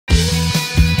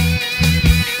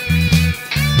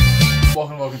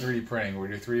3D printing. We're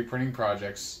doing 3D printing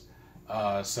projects.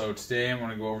 So today I'm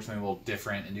going to go over something a little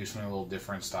different and do something a little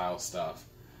different style stuff.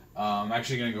 I'm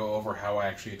actually going to go over how I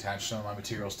actually attach some of my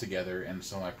materials together and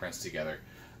some of my prints together.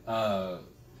 I'm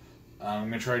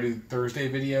going to try to do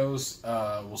Thursday videos.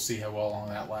 We'll see how long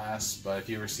that lasts. But if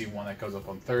you ever see one that goes up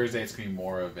on Thursday, it's going to be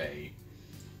more of a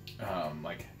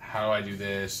like, how do I do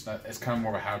this? It's kind of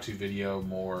more of a how-to video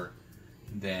more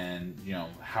than, you know,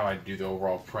 how I do the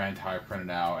overall print, how I print it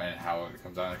out, and how it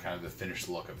comes out and kind of the finished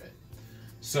look of it.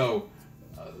 So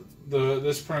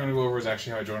this print I'm going to go over is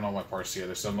actually how I join all my parts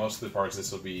together. So most of the parts,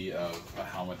 this will be of a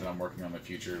helmet that I'm working on in the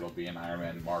future. It'll be an Iron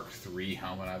Man Mark III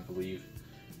helmet, I believe.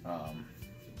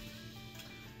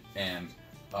 And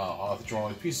I'll have to join all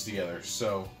the pieces together.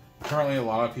 So currently a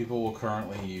lot of people will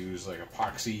currently use like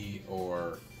epoxy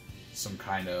or some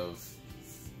kind of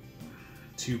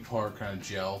two-part kind of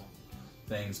gel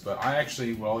things, but I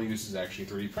actually, what I'll use is actually a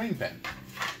 3D printing pen.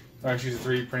 I actually use a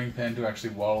 3D printing pen to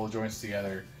actually weld all the joints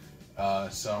together.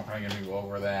 So I'm kind of going to go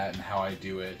over that and how I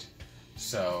do it.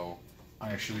 So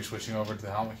I'm actually be switching over to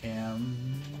the helmet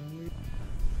cam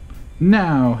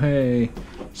now. Hey,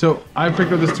 so I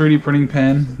picked up this 3D printing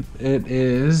pen. It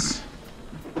is,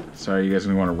 sorry, you guys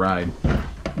are going to want to ride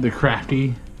the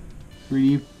Crafty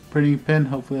 3D printing pen.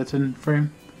 Hopefully that's in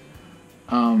frame.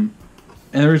 And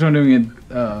the reason I'm doing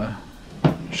it,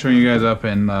 showing you guys up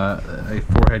in a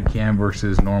forehead cam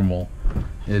versus normal,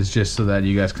 is just so that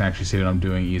you guys can actually see what I'm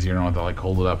doing easier. I don't have to like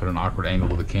hold it up at an awkward angle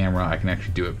with the camera. I can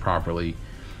actually do it properly,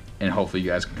 and hopefully you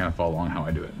guys can kind of follow along how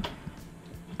I do it.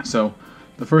 So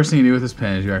the first thing you do with this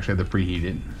pen is you actually have to preheat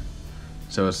it.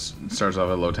 So it starts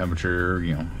off at low temperature,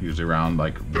 you know, usually around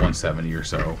like 170 or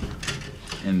so,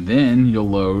 and then you'll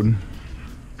load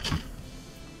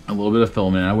a little bit of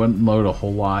filament. I wouldn't load a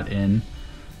whole lot in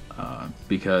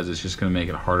because it's just going to make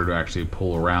it harder to actually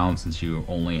pull around, since you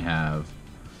only have,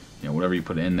 you know, whatever you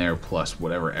put in there plus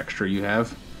whatever extra you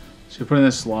have. So you put in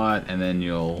this slot, and then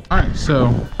you'll... Alright, so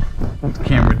the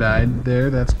camera died there.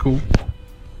 That's cool.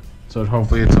 So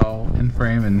hopefully it's all in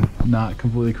frame and not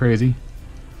completely crazy.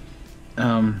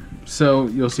 So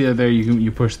you'll see that there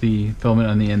you push the filament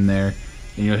on the end there,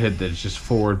 and you'll hit the just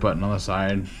forward button on the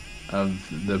side of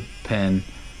the pen,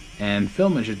 and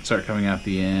filament should start coming out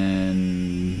the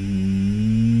end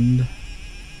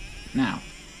now.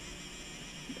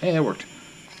 Hey, that worked.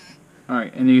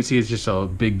 Alright, and you can see it's just a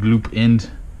big loop end.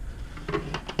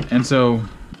 And so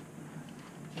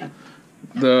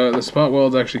the spot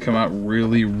welds actually come out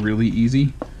really, really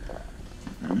easy.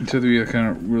 So be kind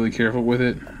of really careful with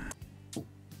it.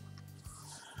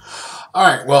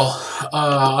 Alright, well,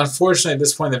 unfortunately at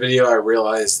this point in the video I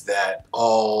realized that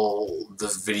all the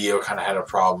video kind of had a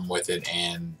problem with it,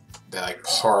 and that like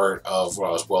part of what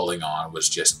I was welding on was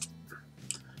just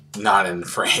not in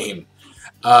frame.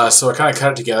 So I kind of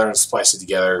cut it together and spliced it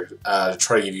together to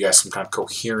try to give you guys some kind of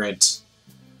coherent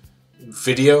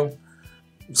video.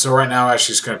 So right now I'm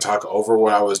actually just going to talk over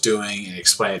what I was doing and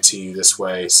explain it to you this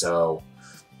way, so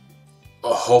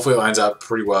hopefully it lines up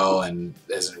pretty well and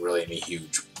isn't really any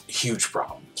huge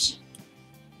problems.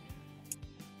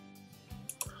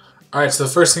 Alright, so the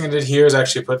first thing I did here is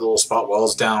actually put the little spot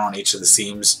welds down on each of the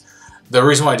seams. The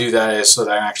reason why I do that is so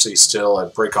that I actually still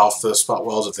break off the spot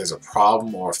welds if there's a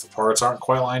problem or if the parts aren't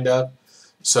quite lined up.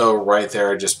 So right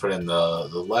there I just put in the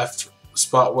left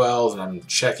spot weld, and I'm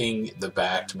checking the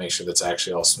back to make sure that's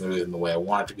actually all smooth in the way I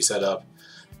want it to be set up.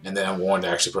 And then I'm going to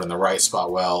actually put in the right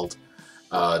spot weld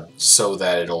so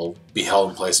that it'll be held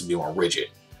in place and be more rigid.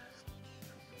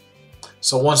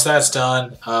 So once that's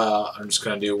done, I'm just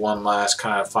going to do one last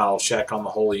kind of final check on the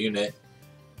whole unit,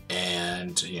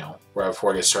 and, you know, right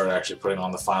before I get started actually putting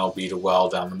on the final bead of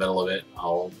weld down the middle of it,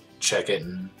 I'll check it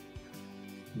and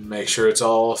make sure it's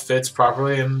all fits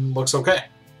properly and looks okay.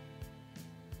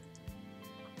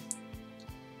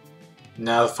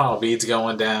 Now the final bead's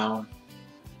going down.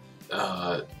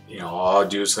 You know, I'll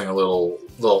do something a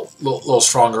little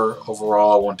stronger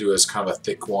overall. I won't do as kind of a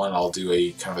thick one. I'll do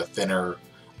a kind of a thinner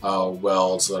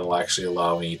weld, so that'll actually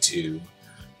allow me to,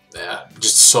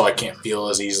 just so I can't feel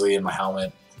as easily in my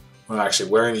helmet when I'm actually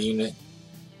wearing the unit,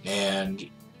 and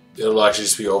it'll actually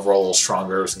just be overall a little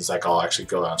stronger, since like I'll actually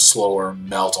go down slower,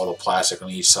 melt all the plastic on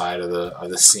each side of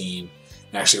the seam,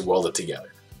 and actually weld it together.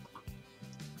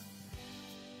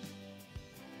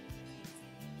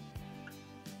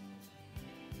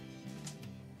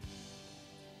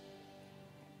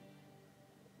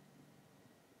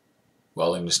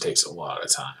 Welding just takes a lot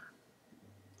of time.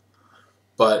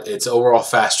 But it's overall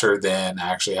faster than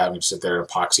actually having to sit there and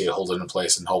epoxy it, hold it in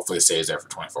place, and hopefully it stays there for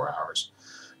 24 hours.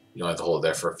 You don't have to hold it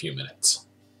there for a few minutes.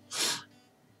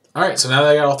 Alright, so now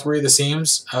that I got all three of the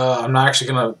seams, I'm not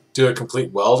actually going to do a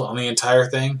complete weld on the entire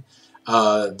thing.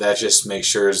 That just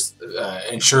ensures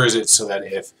it so that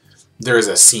if there is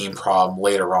a seam problem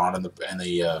later on in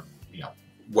the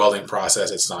welding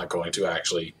process, it's not going to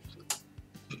actually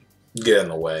get in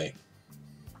the way.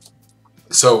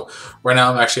 So right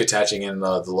now I'm actually attaching in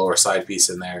the lower side piece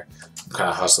in there. I'm kind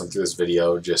of hustling through this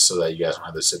video just so that you guys don't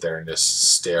have to sit there and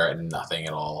just stare at nothing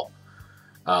at all.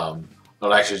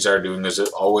 What I actually started doing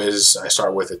is I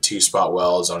start with a 2-spot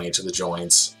welds on each of the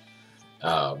joints.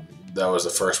 That was the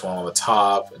first one on the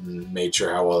top, and made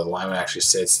sure how well the alignment actually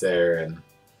sits there, and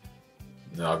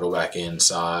then I'll go back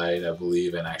inside, I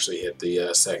believe, and actually hit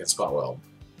the second spot weld.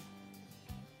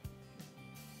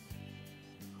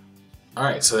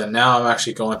 Alright, so then now I'm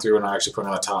actually going through and I'm actually putting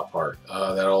on the top part.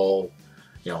 That'll,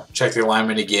 check the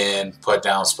alignment again, put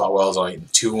down spot welds on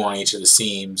 2 on each of the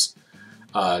seams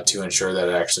to ensure that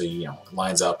it actually,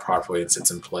 lines up properly and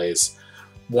sits in place.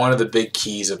 One of the big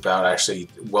keys about actually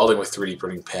welding with 3D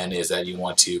printing pen is that you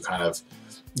want to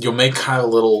you'll make kind of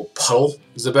a little puddle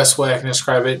is the best way I can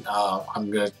describe it. I'm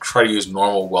going to try to use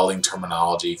normal welding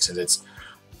terminology since it's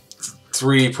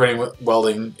 3D printing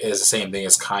welding is the same thing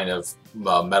as kind of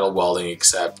metal welding,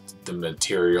 except the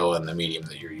material and the medium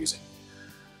that you're using.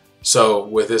 So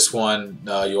with this one,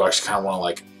 you actually kind of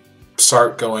want to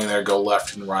start going there, go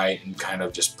left and right, and kind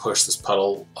of just push this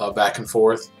puddle back and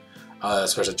forth,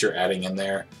 especially if you're adding in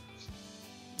there.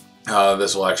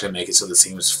 This will actually make it so the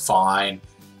seam is fine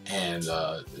and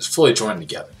is fully joined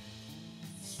together.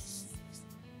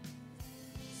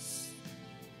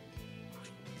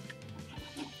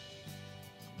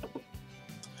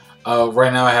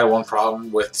 Right now I had one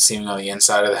problem with seaming on the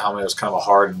inside of the helmet. It was kind of a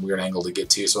hard and weird angle to get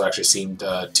to, so I actually seamed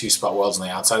 2 spot welds on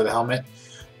the outside of the helmet.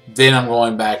 Then I'm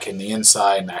going back in the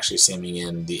inside and actually seaming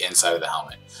in the inside of the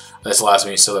helmet. This allows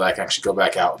me so that I can actually go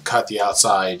back out, cut the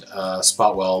outside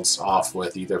spot welds off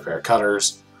with either a pair of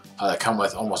cutters that come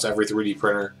with almost every 3D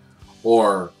printer,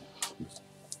 or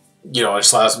it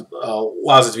just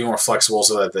allows it to be more flexible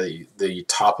so that the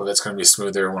top of it's going to be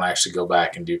smoother when I actually go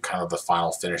back and do kind of the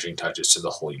final finishing touches to the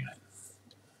whole unit.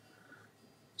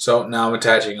 So now I'm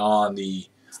attaching on the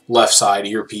left side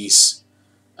earpiece,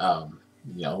 the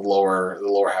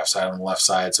lower half side on the left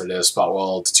side. So I did a spot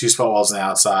weld, 2 spot welds on the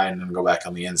outside, and then go back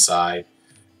on the inside,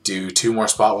 do 2 more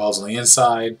spot welds on the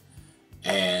inside,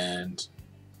 and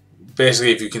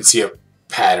basically if you can see a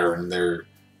pattern there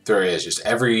is just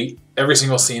every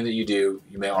single seam that you do,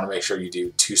 you may want to make sure you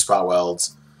do 2 spot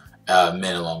welds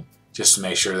minimum, just to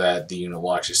make sure that the unit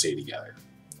will actually stay together.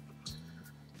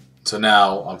 So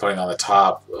now I'm putting on the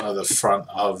top of the front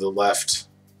of the left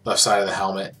side of the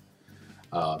helmet,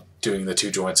 doing the 2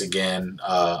 joints again.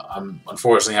 I'm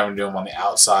unfortunately having to do them on the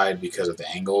outside because of the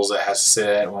angles that it has to sit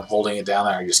at. When I'm holding it down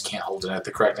there, I just can't hold it at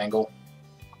the correct angle.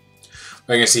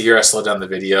 But you can see here I slowed down the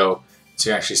video so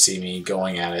you can actually see me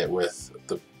going at it with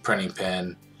the printing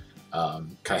pen,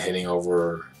 kind of hitting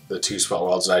over the 2 spot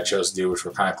welds that I chose to do, which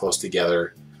were kind of close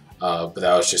together, but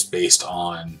that was just based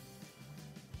on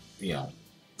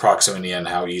proximity and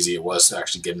how easy it was to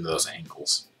actually get into those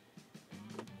angles.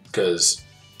 Because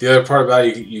the other part about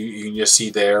it you can just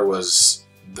see there was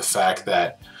the fact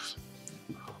that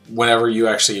whenever you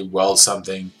actually weld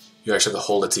something, you actually have to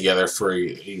hold it together for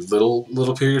a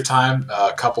little period of time,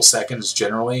 a couple seconds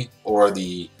generally, or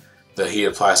the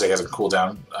heated plastic hasn't cooled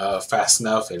down fast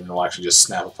enough and it'll actually just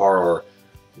snap apart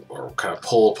or kind of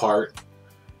pull apart.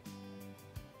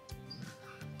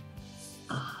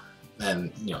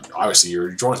 And obviously your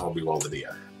joints won't be welded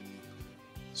together.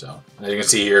 So as you can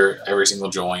see here, every single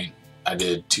joint I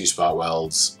did 2 spot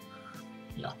welds,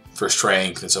 for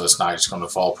strength, and so it's not just going to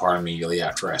fall apart immediately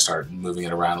after I start moving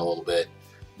it around a little bit.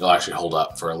 It'll actually hold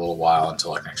up for a little while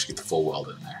until I can actually get the full weld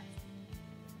in there.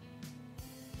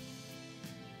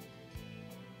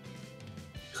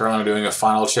 Currently I'm doing a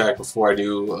final check before I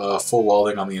do full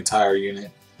welding on the entire unit,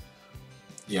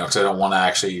 because I don't want to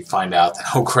actually find out that,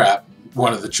 oh crap,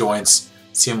 one of the joints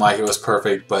seemed like it was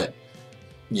perfect, but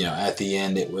at the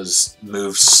end it was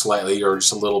moved slightly or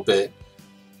just a little bit,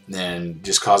 and then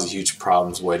just caused huge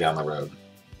problems way down the road.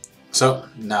 So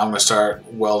now I'm going to start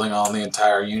welding on the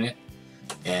entire unit,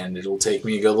 and it'll take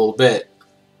me a good little bit.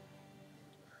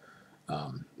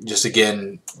 Just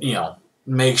again,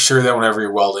 make sure that whenever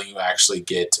you're welding, you actually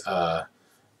get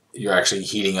you're actually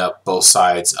heating up both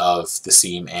sides of the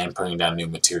seam and putting down new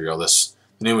material. The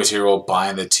new material will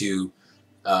bind the 2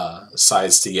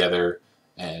 sides together,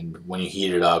 and when you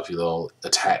heat it up, it'll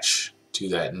attach to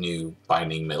that new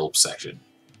binding middle section.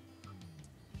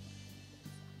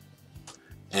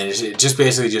 And it's just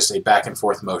basically just a back and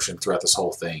forth motion throughout this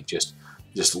whole thing. Just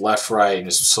left, right, and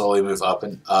just slowly move up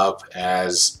and up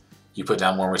as you put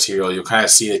down more material. You'll kind of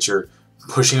see that you're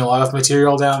pushing a lot of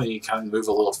material down, and you kind of move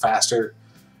a little faster.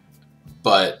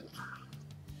 But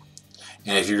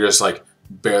and if you're just like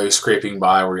barely scraping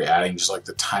by, where you're adding just like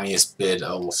the tiniest bit,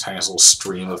 tiniest little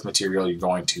stream of material, you're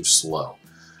going too slow.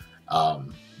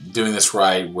 Doing this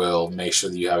right will make sure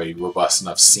that you have a robust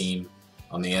enough seam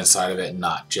on the inside of it,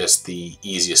 not just the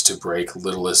easiest to break,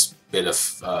 littlest bit of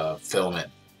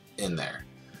filament in there.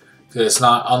 Because it's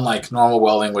not unlike normal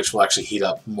welding, which will actually heat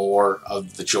up more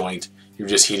of the joint. You're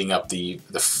just heating up the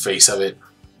face of it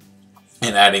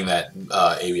and adding that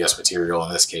ABS material,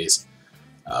 in this case,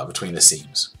 between the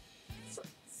seams.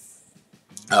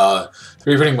 3D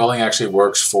printing welding actually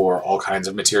works for all kinds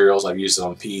of materials. I've used it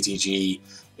on PETG,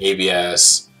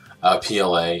 ABS,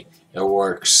 PLA. It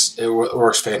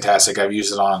works fantastic. I've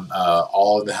used it on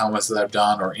all of the helmets that I've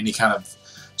done, or any kind of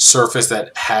surface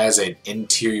that has an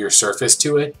interior surface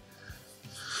to it.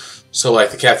 So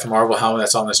like the Captain Marvel helmet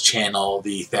that's on this channel,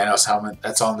 the Thanos helmet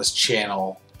that's on this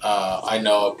channel, I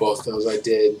know both those I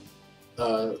did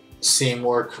seam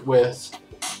work with,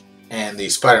 and the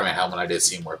Spider-Man helmet I did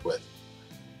seam work with.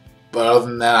 But other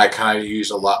than that, I kind of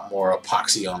used a lot more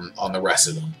epoxy on the rest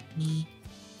of them.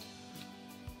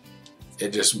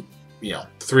 It just,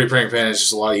 3D printing pen is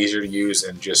just a lot easier to use,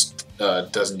 and just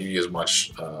doesn't give you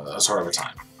as hard of a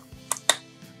time.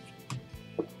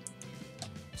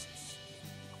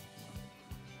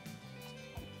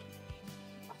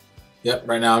 Yep,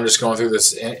 right now I'm just going through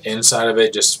this inside of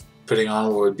it, just putting on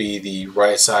what would be the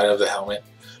right side of the helmet,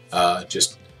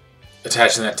 just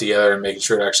attaching that together and making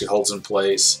sure it actually holds in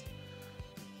place.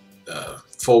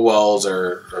 Full welds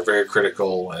are very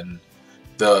critical, and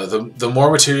the more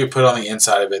material you put on the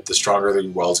inside of it, the stronger the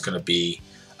weld's going to be,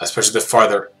 especially the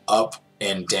farther up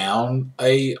and down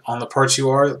on the parts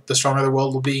you are, the stronger the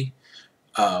weld will be.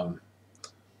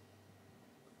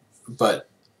 But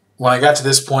when I got to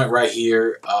this point right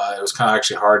here, it was kind of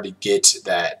actually hard to get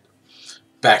that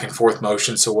back and forth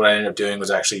motion, so what I ended up doing was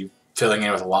actually filling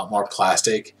in with a lot more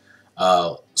plastic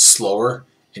slower,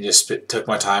 and just took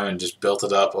my time and just built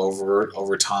it up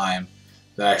over time.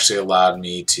 That actually allowed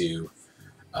me to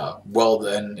weld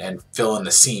and fill in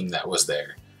the seam that was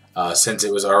there. Since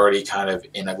it was already kind of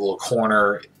in a little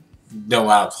corner, no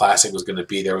amount of plastic was going to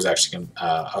be there. Was actually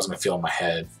I was going to feel in my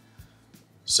head,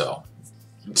 so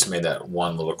just made that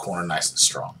one little corner nice and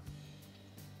strong.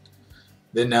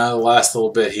 Then now the last little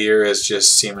bit here is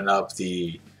just seaming up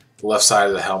the left side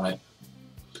of the helmet,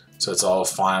 so it's all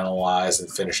finalized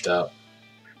and finished up.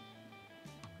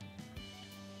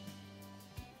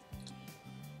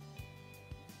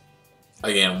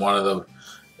 Again,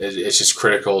 it's just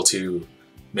critical to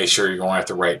make sure you're going at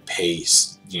the right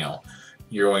pace. You're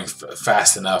going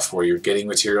fast enough where you're getting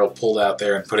material pulled out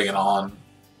there and putting it on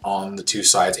the two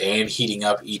sides and heating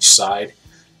up each side,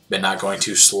 but not going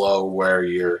too slow where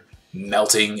you're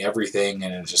melting everything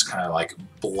and it's just kind of like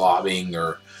blobbing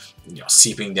or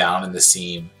seeping down in the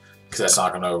seam, because that's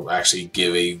not going to actually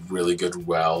give a really good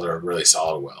weld or a really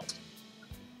solid weld.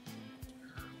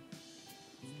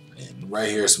 And right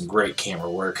here is some great camera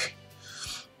work.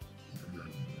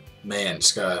 Man,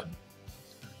 just gotta,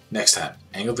 next time,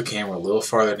 angle the camera a little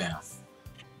farther down.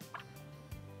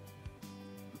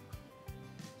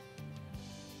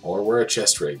 Or wear a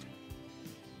chest rig.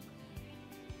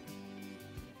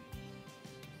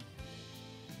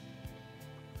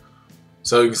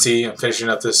 So you can see I'm finishing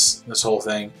up this whole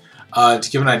thing. To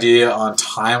give an idea on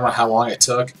time on how long it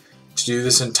took to do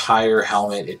this entire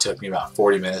helmet, it took me about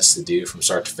 40 minutes to do from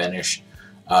start to finish.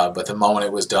 But the moment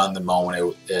it was done, the moment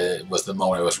it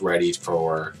was ready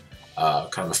for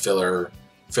kind of a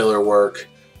filler work.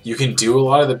 You can do a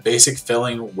lot of the basic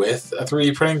filling with a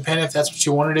 3D printing pen if that's what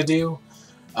you wanted to do.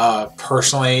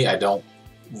 Personally, I don't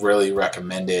really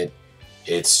recommend it.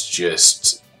 It's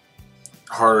just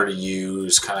harder to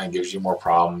use, kind of gives you more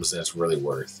problems than it's really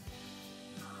worth.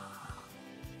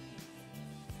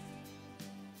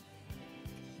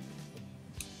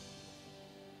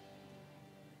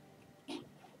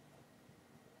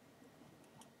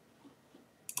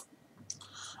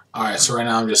 Alright, so right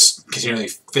now I'm just continually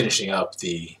finishing up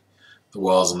the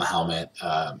welds on the helmet.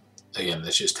 Again,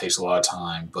 this just takes a lot of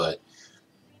time, but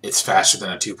it's faster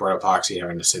than a two-part epoxy,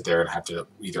 having to sit there and have to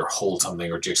either hold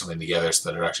something or jig something together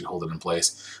so that it actually hold it in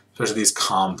place. Especially these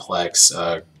complex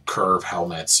curve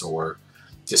helmets, or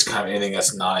just kind of anything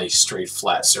that's not a straight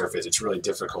flat surface. It's really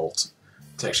difficult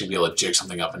to actually be able to jig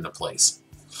something up into place.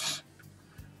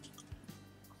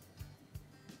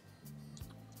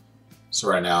 So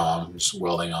right now I'm just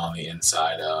welding on the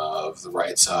inside of the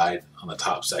right side on the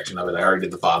top section of it. I already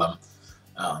did the bottom.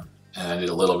 And I did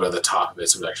a little bit of the top of it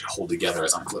so it would actually hold together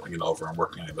as I'm flipping it over and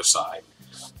working on the other side.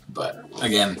 But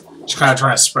again, just kind of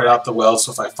trying to spread out the weld,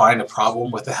 so if I find a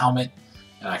problem with the helmet,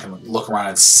 and I can look around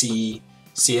and see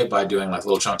it by doing like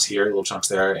little chunks here, little chunks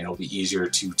there, and it'll be easier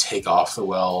to take off the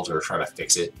weld or try to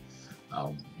fix it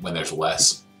when there's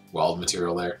less weld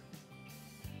material there.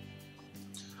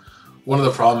 One of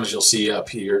the problems you'll see up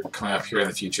here, coming up here in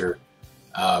the future,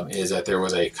 is that there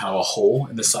was a kind of a hole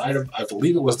in the side of, I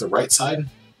believe it was the right side.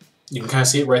 You can kind of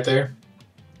see it right there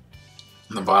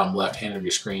on the bottom left hand of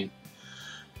your screen.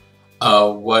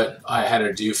 What I had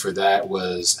to do for that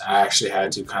was I actually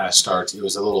had to kind of start, it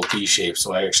was a little D shape,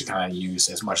 so I actually kind of used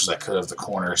as much as I could of the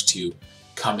corners to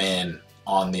come in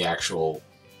on the actual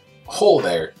hole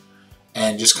there,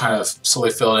 and just kind of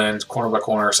slowly fill it in corner by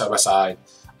corner, side by side,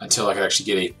 until I could actually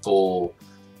get a full,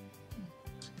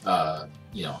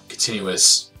 you know,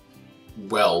 continuous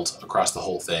weld across the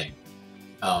whole thing.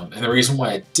 And the reason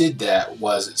why I did that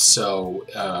was so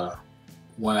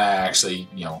when I actually,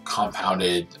 you know,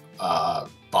 compounded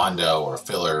Bondo or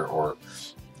filler or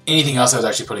anything else I was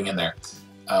actually putting in there,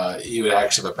 you would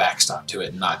actually have a backstop to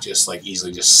it, not just like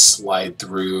easily just slide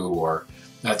through or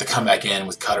have to come back in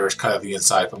with cutters, cut out the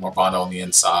inside, put more Bondo on the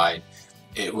inside.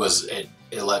 It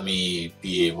let me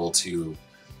be able to,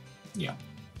 you know,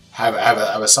 have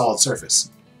a solid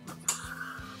surface.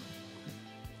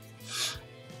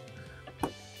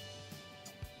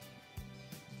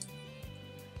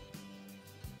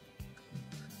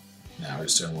 Now we're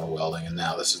just doing more welding, and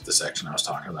now this is the section I was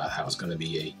talking about, how it's going to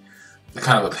be a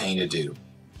kind of a pain to do.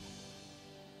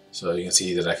 So you can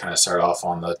see that I kind of start off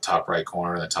on the top right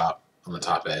corner, on the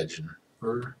top edge, and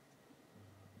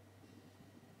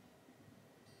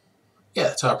yeah,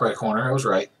 the top right corner. I was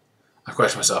right. I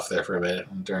questioned myself there for a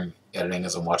minute during editing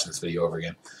as I'm watching this video over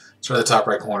again. Start at the top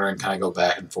right corner and kind of go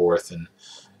back and forth, and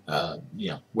you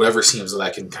know, whatever seams that I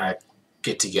can kind of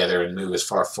get together and move as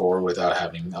far forward without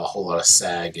having a whole lot of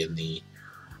sag in the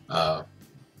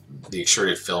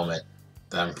extruded filament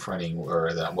that I'm printing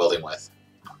or that I'm welding with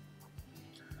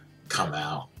come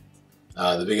out.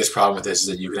 The biggest problem with this is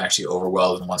that you can actually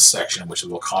overweld in one section, which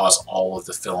will cause all of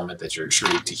the filament that you're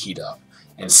extruding to heat up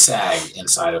and sag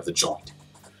inside of the joint.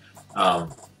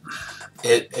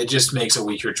 It just makes a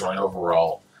weaker joint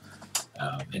overall,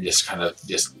 and just kind of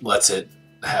just lets it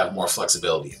have more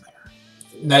flexibility in there.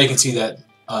 Now you can see that,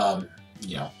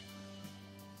 you know,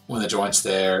 when the joint's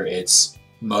there, it's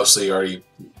mostly already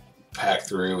packed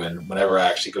through, and whenever I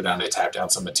actually go down to tap down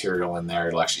some material in there,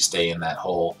 it'll actually stay in that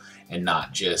hole and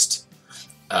not just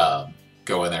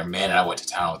go in there. Man, I went to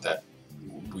town with that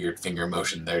weird finger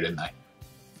motion there, didn't I?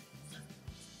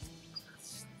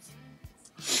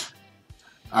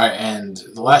 Alright, and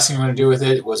the last thing I'm going to do with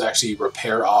it was actually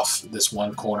repair off this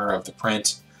one corner of the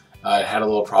print. It had a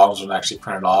little problems when I actually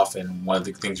printed off, and one of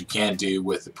the things you can do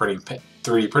with the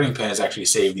 3D printing pen is actually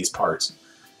save these parts.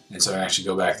 And so I can actually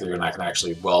go back through and I can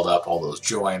actually weld up all those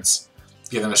joints,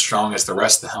 get them as strong as the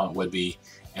rest of the helmet would be,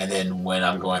 and then when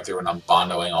I'm going through and I'm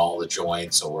bondoing all the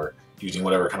joints or using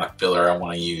whatever kind of filler I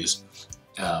want to use,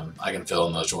 I can fill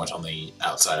in those joints on the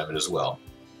outside of it as well.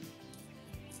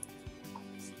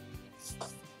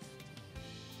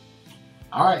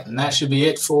 Alright, and that should be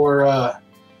it for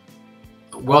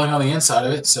welding on the inside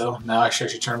of it. So now I should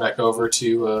actually turn back over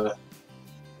to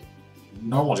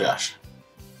normal Josh.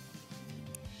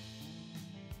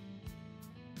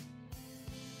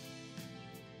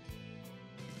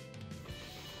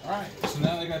 Alright, so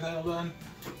now that I got that all done,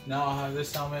 now I'll have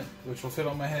this helmet, which will fit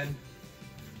on my head.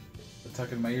 I'll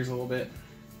tuck it in my ears a little bit.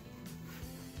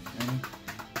 And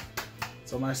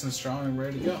it's all nice and strong and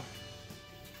ready to go.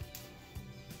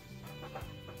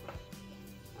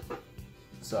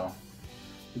 So,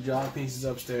 the jaw piece is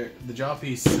upstairs. The jaw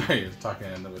piece, sorry, I was talking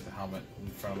with the helmet in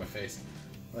front of my face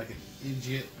like an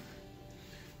idiot.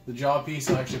 The jaw piece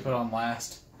I'll actually put on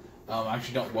last. I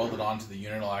actually don't weld it onto the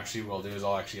unit. What I'll do is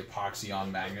I'll actually epoxy on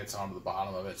magnets onto the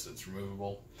bottom of it so it's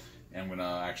removable. And I'm going to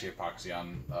actually epoxy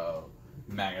on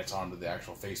magnets onto the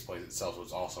actual faceplate itself so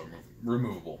it's also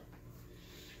removable.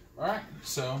 Alright,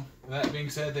 so with that being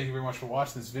said, thank you very much for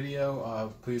watching this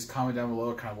video. Please comment down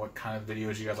below kind of what kind of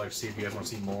videos you guys like to see. If you guys want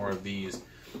to see more of these,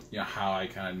 you know, how I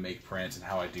kind of make prints and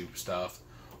how I do stuff,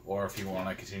 or if you want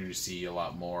to continue to see a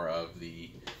lot more of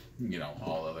the, you know,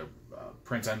 all the other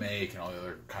prints I make and all the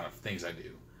other kind of things I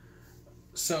do.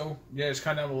 So yeah, just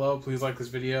comment down below. Please like this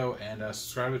video and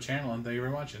subscribe to the channel, and thank you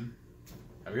very much, and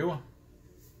have a good one.